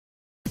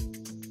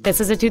This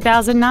is a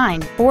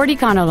 2009 Ford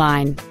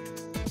Econoline.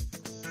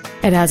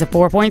 It has a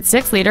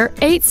 4.6-liter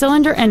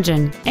 8-cylinder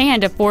engine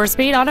and a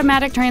 4-speed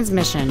automatic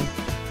transmission.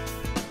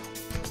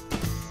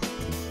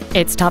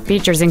 Its top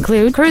features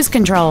include cruise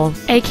control,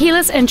 a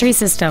keyless entry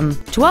system,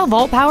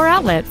 12-volt power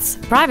outlets,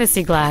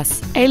 privacy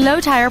glass, a low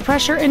tire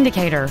pressure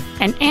indicator,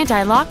 an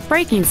anti-lock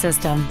braking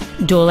system,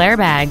 dual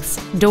airbags,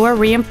 door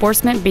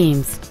reinforcement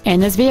beams,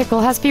 and this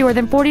vehicle has fewer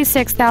than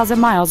 46,000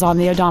 miles on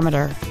the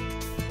odometer.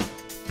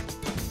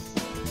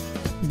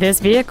 This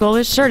vehicle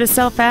is sure to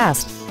sell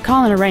fast.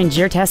 Call and arrange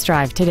your test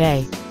drive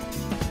today.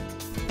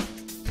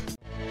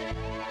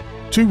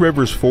 Two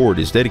Rivers Ford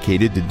is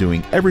dedicated to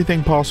doing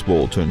everything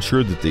possible to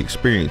ensure that the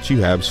experience you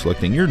have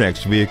selecting your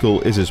next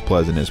vehicle is as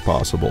pleasant as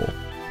possible.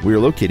 We are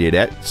located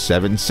at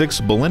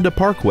 76 Belinda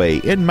Parkway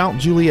in Mount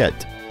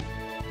Juliet.